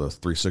famous of the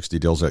 360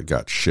 deals that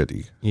got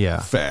shitty. Yeah.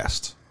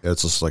 Fast.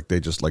 It's just like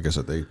like I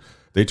said,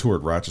 they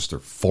toured Rochester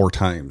 4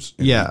 times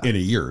in a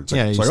year. It's like,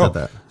 Yeah, it's you like, said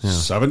that. Yeah.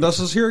 Seven Dust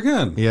is here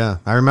again. yeah,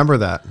 I remember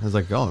that. I was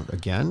like, oh,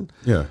 again?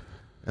 Yeah.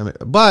 I mean,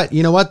 but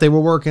you know what? They were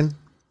working.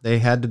 They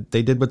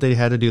did what they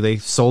had to do. They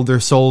sold their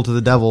soul to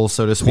the devil,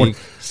 so to speak,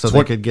 so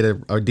they could get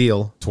a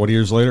deal. 20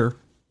 years later,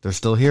 They're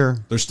still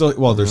here. they're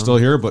still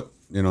here, but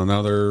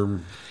now they're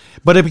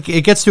But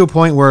it gets to a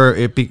point where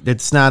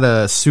it's not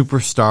a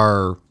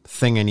superstar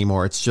thing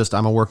anymore. It's just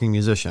I'm a working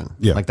musician.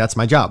 Yeah. Like, that's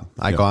my job.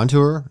 I go on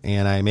tour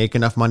and I make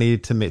enough money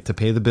to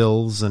pay the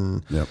bills,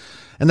 and Yep.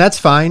 and that's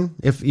fine.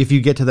 If you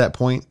get to that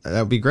point, that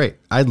would be great.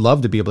 I'd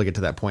love to be able to get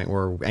to that point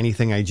where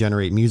anything I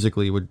generate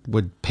musically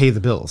would pay the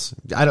bills.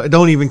 I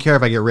don't even care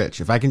if I get rich.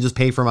 If I can just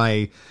pay for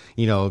my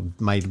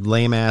my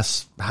lame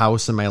ass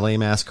house and my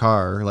lame ass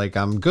car, like,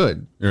 I'm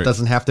good. Right. It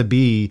doesn't have to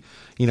be,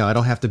 I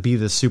don't have to be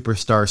the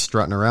superstar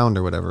strutting around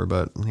or whatever,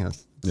 but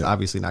it's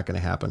obviously not going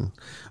to happen.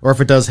 Or if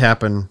it does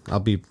happen,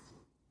 I'll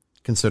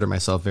consider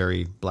myself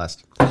very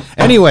blessed.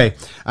 Anyway,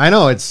 I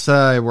know it's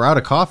we're out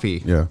of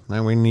coffee. Yeah.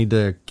 And we need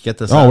to get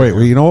this. Oh out wait, of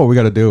well, here. you know what we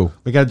got to do?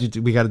 We got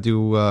to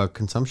do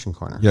consumption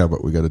corner. Yeah,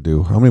 but we got to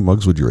do. How many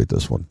mugs would you rate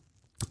this one?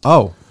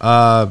 Oh,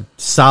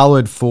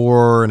 solid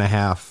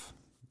 4.5.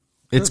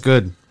 It's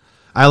good.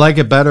 I like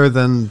it better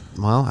than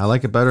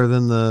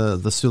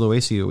the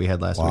Sulawesi we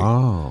had last week.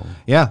 Wow.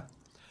 Yeah,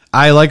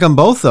 I like them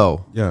both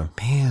though. Yeah.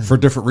 Man. For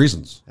different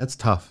reasons. That's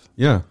tough.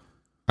 Yeah.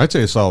 I'd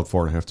say a solid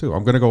 4.5 too.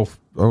 I'm gonna go.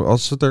 I'll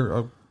sit there.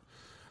 I'm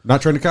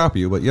not trying to copy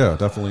you, but yeah,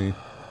 definitely.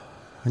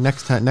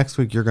 Next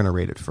week you're gonna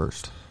rate it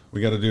first.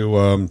 We got to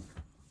do.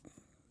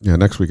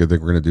 Next week I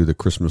think we're gonna do the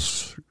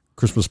Christmas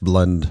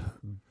blend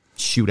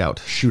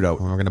Shootout.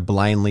 We're gonna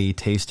blindly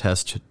taste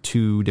test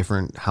 2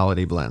 different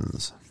holiday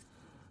blends.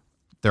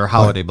 They're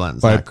holiday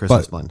blends, not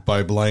Christmas blend.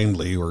 By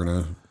blindly, we're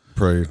gonna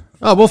pray.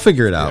 Oh, we'll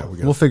figure it out.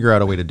 we We'll figure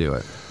out a way to do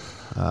it.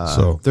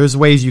 So There's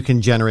ways you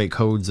can generate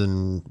codes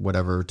and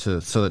whatever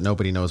so that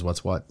nobody knows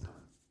what's what.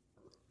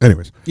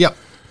 anyways, Yep.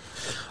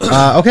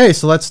 Okay,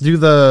 so let's do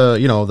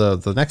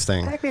the next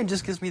thing. Pac-Man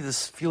just gives me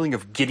this feeling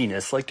of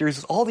giddiness, like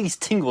there's all these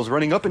tingles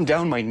running up and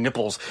down my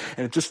nipples,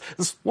 and it's just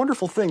this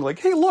wonderful thing, like,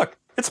 hey, look,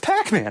 it's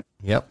Pac-Man.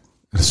 Yep.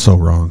 it's so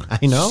wrong.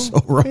 I know. So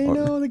wrong. I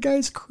know, the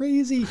guy's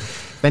crazy.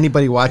 If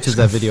anybody watches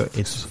that video,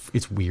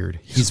 it's weird.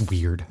 He's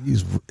weird.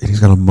 He's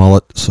got a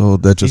mullet, so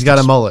that just He's got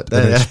a mullet.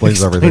 That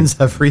explains everything.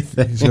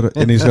 everything.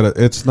 He's got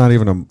a. It's not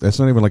even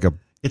like a.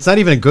 It's not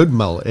even a good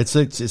mullet. It's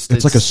like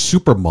a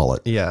super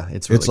mullet. Yeah,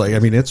 it's really It's like good. I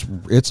mean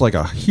it's like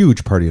a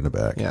huge party in the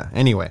back. Yeah.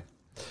 Anyway,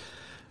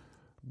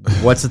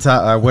 what's the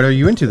top? What are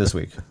you into this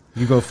week?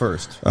 You go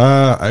first.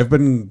 I've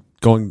been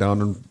going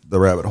down the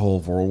rabbit hole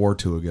of World War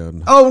II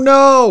again. Oh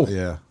no.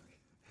 Yeah.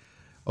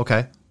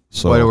 Okay.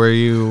 So what were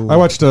you? I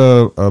watched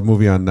a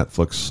movie on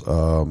Netflix.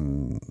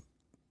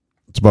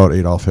 It's about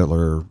Adolf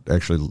Hitler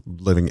actually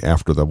living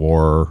after the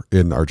war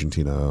in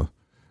Argentina.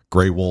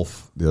 Grey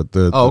Wolf.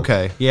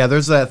 Okay. Yeah,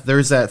 there's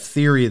that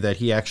theory that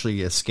he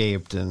actually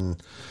escaped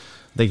and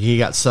that he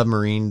got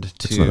submarined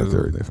to. It's not a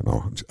theory.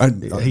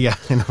 Yeah,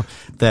 I know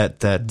that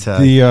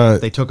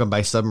they took him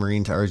by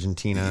submarine to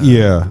Argentina.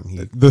 Yeah,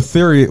 the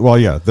theory. Well,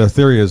 yeah, the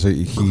theory is that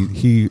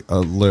he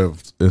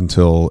lived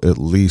until at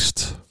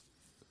least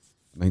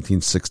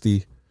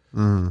 1960,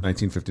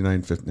 1959,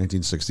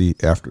 1960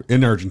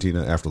 in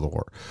Argentina after the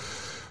war.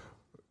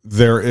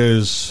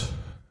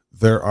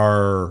 There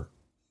are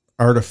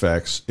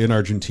artifacts in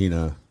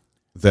Argentina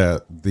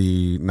that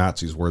the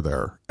Nazis were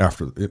there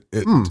after it.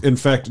 In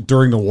fact,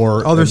 during the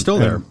war. Oh, they're still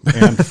there.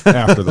 And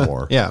after the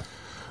war. Yeah.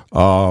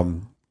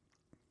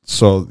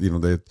 So,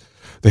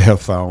 they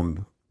have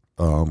found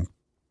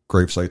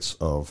grave sites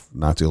of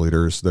Nazi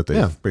leaders that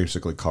they've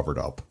basically covered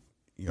up.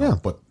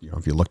 But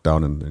if you look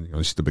down and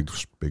you see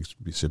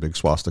you see a big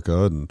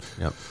swastika and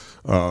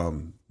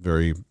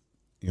very,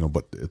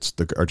 but it's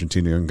the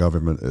Argentinian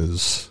government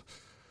is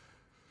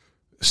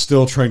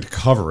still trying to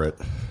cover it.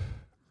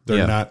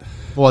 They're not.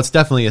 Well, it's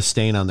definitely a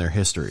stain on their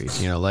history.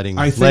 Letting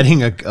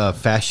a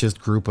fascist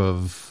group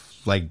of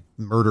like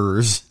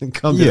murderers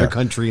come to their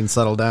country and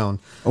settle down.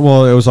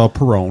 Well, it was all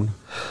Perón,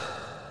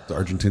 the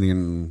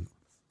Argentinian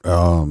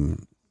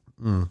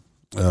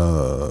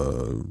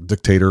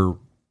dictator,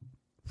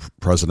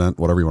 president,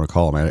 whatever you want to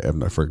call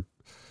him. I forget,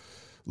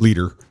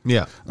 leader.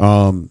 Yeah.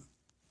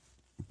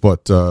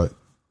 But I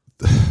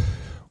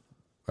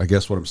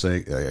guess what I'm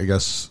saying,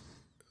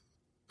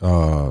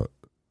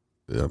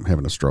 I'm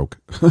having a stroke.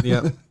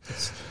 Yeah.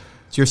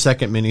 It's your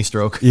second mini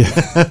stroke. Yeah.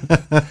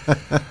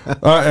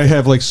 I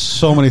have like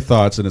so many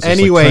thoughts, and it's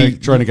anyway,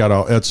 trying to get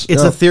out. It's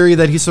a theory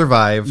that he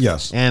survived.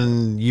 Yes.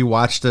 And you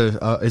watched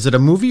is it a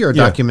movie or a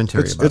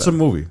documentary? It's a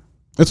movie.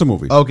 It's a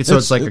movie. Okay, so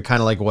it's like a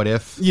kind of like What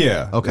If?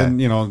 Yeah. Okay.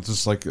 And it's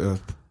just like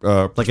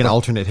like an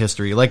alternate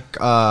history, like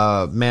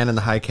Man in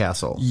the High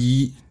Castle.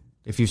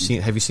 Have you seen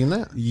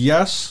that?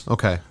 Yes.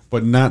 Okay.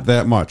 But not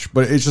that much.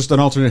 But it's just an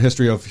alternate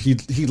history of he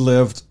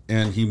lived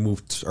and he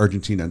moved to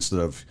Argentina instead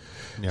of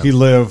he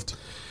lived.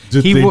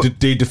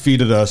 They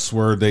defeated us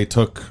where they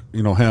took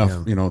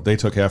half. They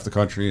took half the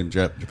country and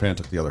Japan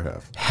took the other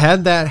half.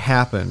 Had that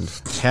happened,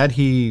 had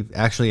he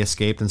actually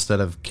escaped instead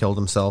of killed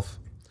himself,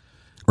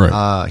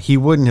 right? He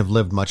wouldn't have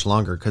lived much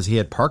longer because he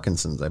had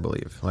Parkinson's, I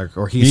believe.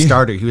 He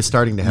was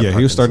starting to have. Yeah,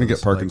 he was starting to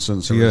get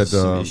Parkinson's. Like, he had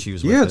some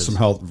issues. He had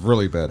some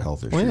really bad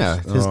health issues. Well, yeah,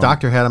 his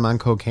doctor had him on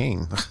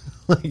cocaine.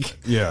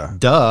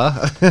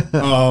 Duh.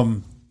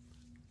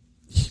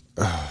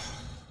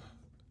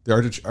 The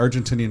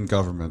Argentinian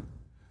government,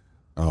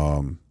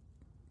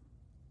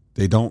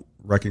 they don't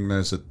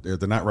recognize it.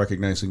 They're not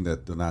recognizing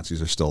that the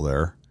Nazis are still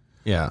there.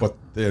 Yeah, but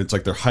it's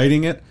like they're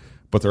hiding it,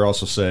 but they're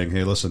also saying,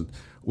 "Hey, listen,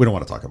 we don't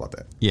want to talk about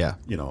that." Yeah,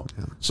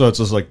 So it's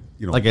just like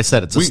like I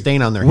said, it's a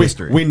stain on their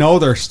history. We know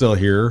they're still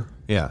here.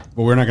 Yeah,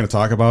 but we're not going to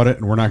talk about it,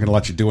 and we're not going to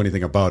let you do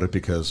anything about it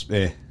because,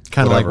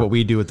 kind of like what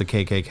we do with the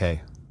KKK.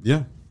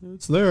 Yeah,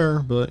 it's there,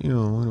 but we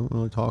don't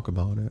really talk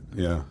about it.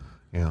 Yeah,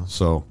 yeah.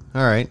 So,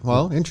 all right,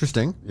 well,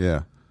 interesting.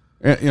 Yeah,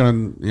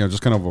 and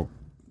just kind of a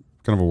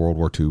World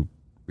War II,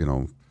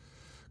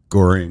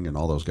 Goring and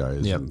all those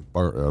guys. Yep. And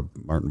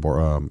Martin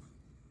Bormann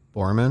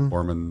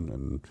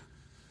and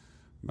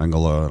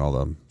Mengele and all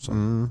them. So.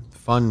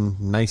 Fun,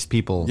 nice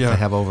people to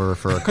have over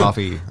for a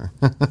coffee.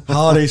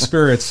 Holiday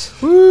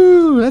spirits.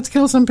 Woo! Let's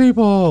kill some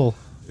people.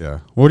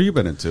 Yeah. What have you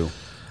been into?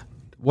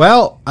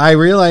 Well, I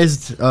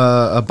realized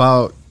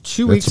about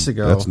 2 weeks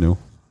ago. That's new.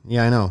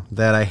 Yeah, I know.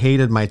 That I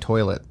hated my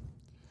toilet.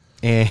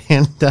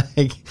 And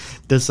I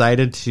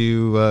decided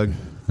to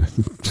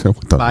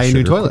buy a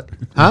new toilet.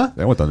 Huh?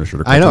 That went down the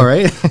sugar. I know,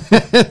 right?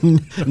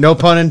 No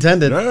pun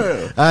intended.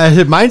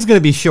 Mine's going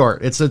to be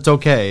short. It's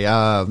okay.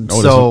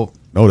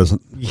 No, it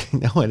isn't.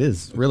 No, it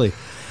is really.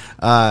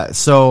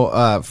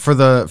 So for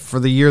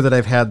the year that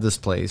I've had this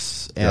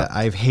place,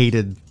 I've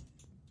hated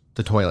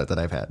the toilet that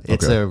I've had.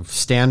 It's a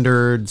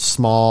standard,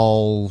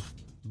 small,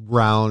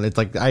 round. It's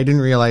like I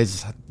didn't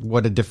realize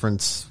what a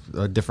difference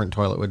a different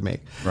toilet would make.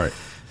 Right.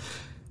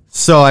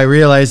 So I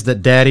realized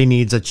that Daddy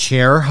needs a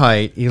chair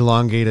height,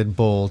 elongated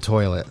bowl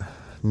toilet,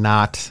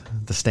 not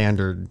the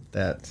standard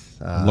that.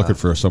 I'm looking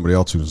for somebody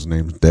else whose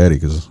name's Daddy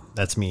because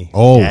that's me.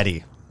 Oh,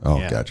 Daddy. Oh,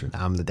 yeah, gotcha.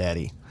 I'm the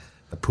daddy.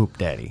 The poop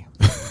daddy.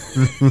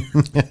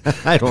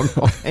 I don't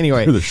know.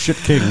 Anyway, you're the shit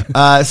king.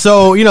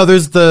 So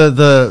there's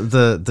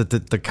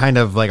the kind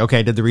of like, okay,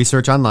 I did the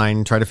research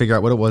online, try to figure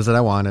out what it was that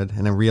I wanted,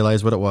 and then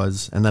realize what it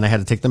was, and then I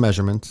had to take the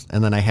measurements,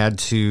 and then I had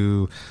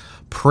to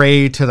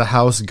pray to the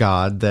house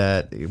god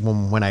that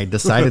when I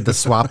decided to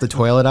swap the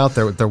toilet out,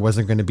 there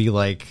wasn't going to be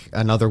like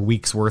another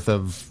week's worth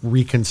of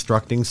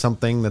reconstructing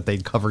something that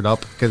they'd covered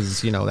up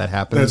because that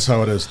happens. That's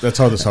how it is. That's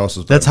how this house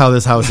is. That's how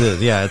this house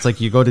is. Yeah, it's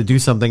like you go to do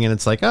something and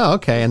it's like, oh,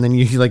 okay, and then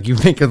you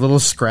make a little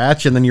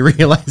scratch and then you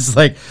realize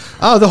like,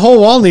 oh, the whole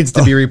wall needs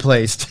to be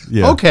replaced.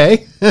 Yeah.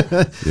 Okay.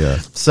 Yeah.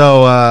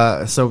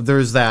 So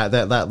there's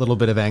that little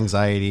bit of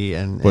anxiety,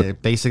 and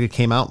it basically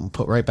came out and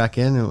put right back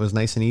in. It was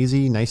nice and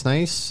easy,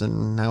 nice,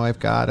 and now I've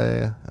got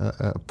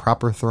a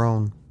proper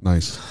throne.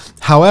 Nice.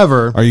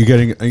 However, Are you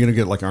going to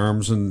get like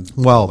arms and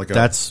well, like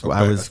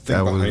I was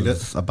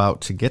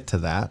about to get to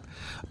that.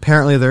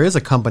 Apparently, there is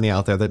a company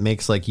out there that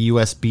makes like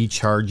USB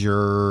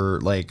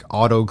charger, like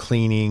auto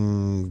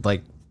cleaning,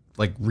 like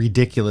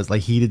ridiculous,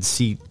 like heated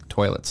seat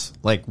toilets,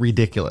 like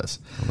ridiculous.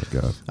 Oh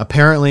my god.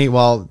 Apparently,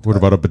 well, What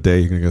about a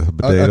bidet? You can get a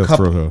bidet to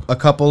throw a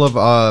couple of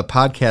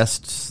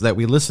podcasts that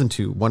we listen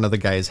to. One of the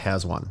guys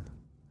has one.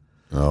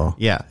 Oh.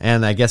 Yeah,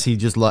 and I guess he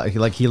just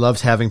he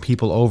loves having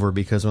people over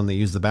because when they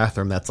use the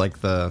bathroom, that's like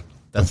the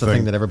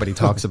thing that everybody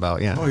talks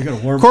about. Yeah. Oh, you got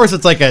a warm. Of course,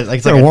 it's like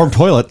a warm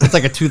toilet. It's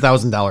like a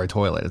 $2,000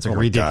 toilet. It's like Oh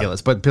my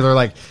ridiculous. But people are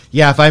like,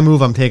 yeah, if I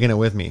move, I'm taking it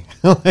with me.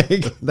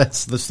 Like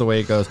that's the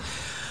way it goes.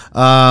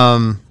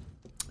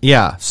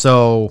 Yeah.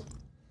 So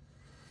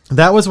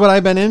that was what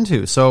I've been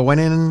into. So I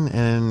went in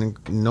and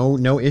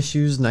no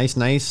issues.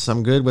 Nice.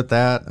 I'm good with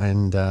that,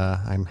 and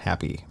I'm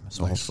happy.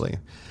 So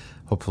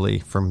hopefully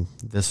from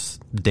this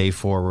day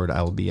forward,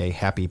 I will be a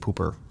happy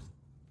pooper.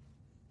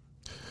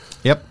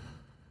 Yep.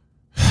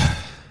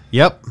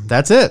 Yep,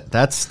 that's it.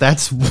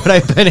 That's what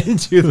I've been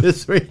into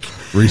this week.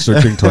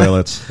 Researching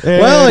toilets.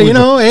 Well,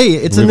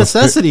 it's a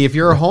necessity. If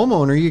you're a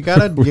homeowner, you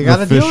gotta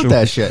deal with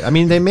that shit. I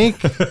mean, they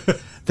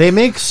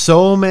make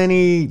so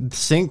many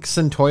sinks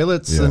and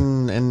toilets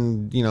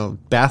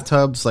and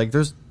bathtubs. Like,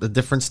 there's a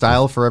different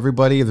style for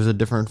everybody. There's a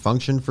different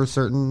function for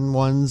certain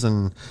ones.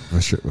 And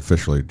I should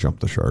officially jump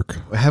the shark.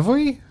 have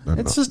we?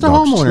 It's just a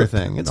homeowner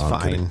thing. It's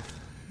fine. Kidding.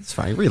 It's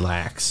fine.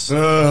 Relax.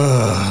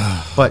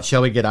 But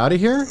shall we get out of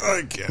here?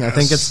 I guess. I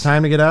think it's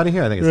time to get out of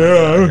here. I think it's time to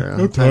get out of here.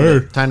 I'm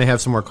tired. Time to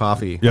have some more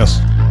coffee. Yes.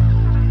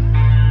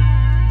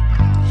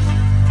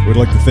 We'd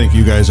like to thank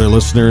you guys, our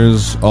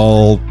listeners,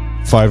 all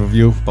 5 of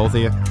you. Both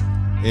of you.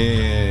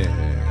 And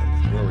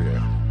where are we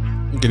at?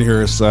 You can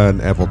hear us on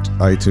Apple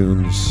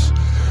iTunes,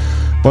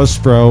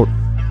 Buzzsprout,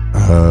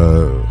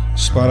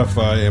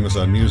 Spotify,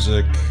 Amazon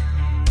Music,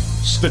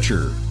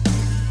 Stitcher.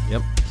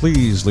 Yep.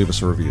 Please leave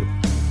us a review.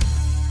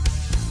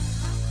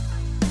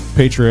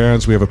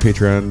 Patreons, we have a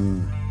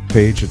Patreon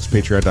page. It's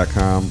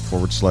patreon.com /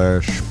 what is it,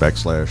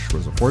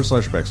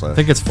 / I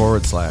think it's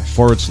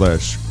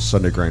 / /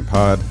 Sunday Grind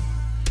Pod.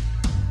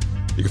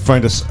 You can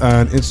find us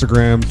on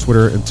Instagram,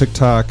 Twitter, and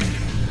TikTok.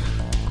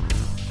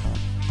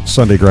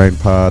 Sunday Grind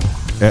Pod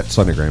at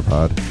Sunday Grind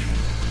Pod.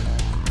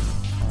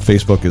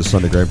 Facebook is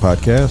Sunday Grind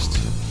Podcast.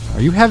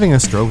 Are you having a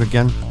stroke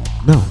again?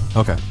 No.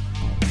 Okay.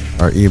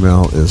 Our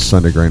email is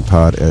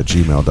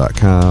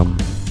sundayggrindpod@gmail.com.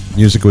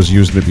 Music was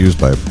used and abused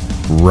by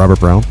Robert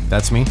Brown,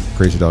 That's me.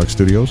 Crazy Dog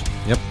Studios.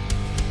 Yep.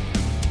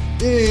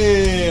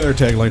 And our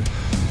tagline: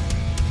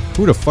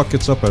 who the fuck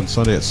gets up on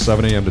Sunday at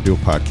 7 a.m. to do a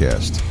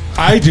podcast?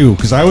 I do,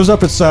 because I was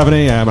up at 7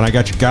 a.m. and I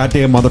got your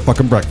goddamn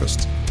motherfucking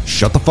breakfast.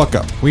 Shut the fuck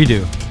up. We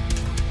do.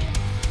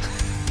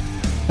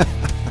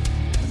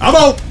 I'm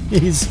out.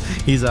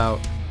 He's out.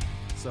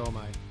 So am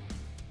I.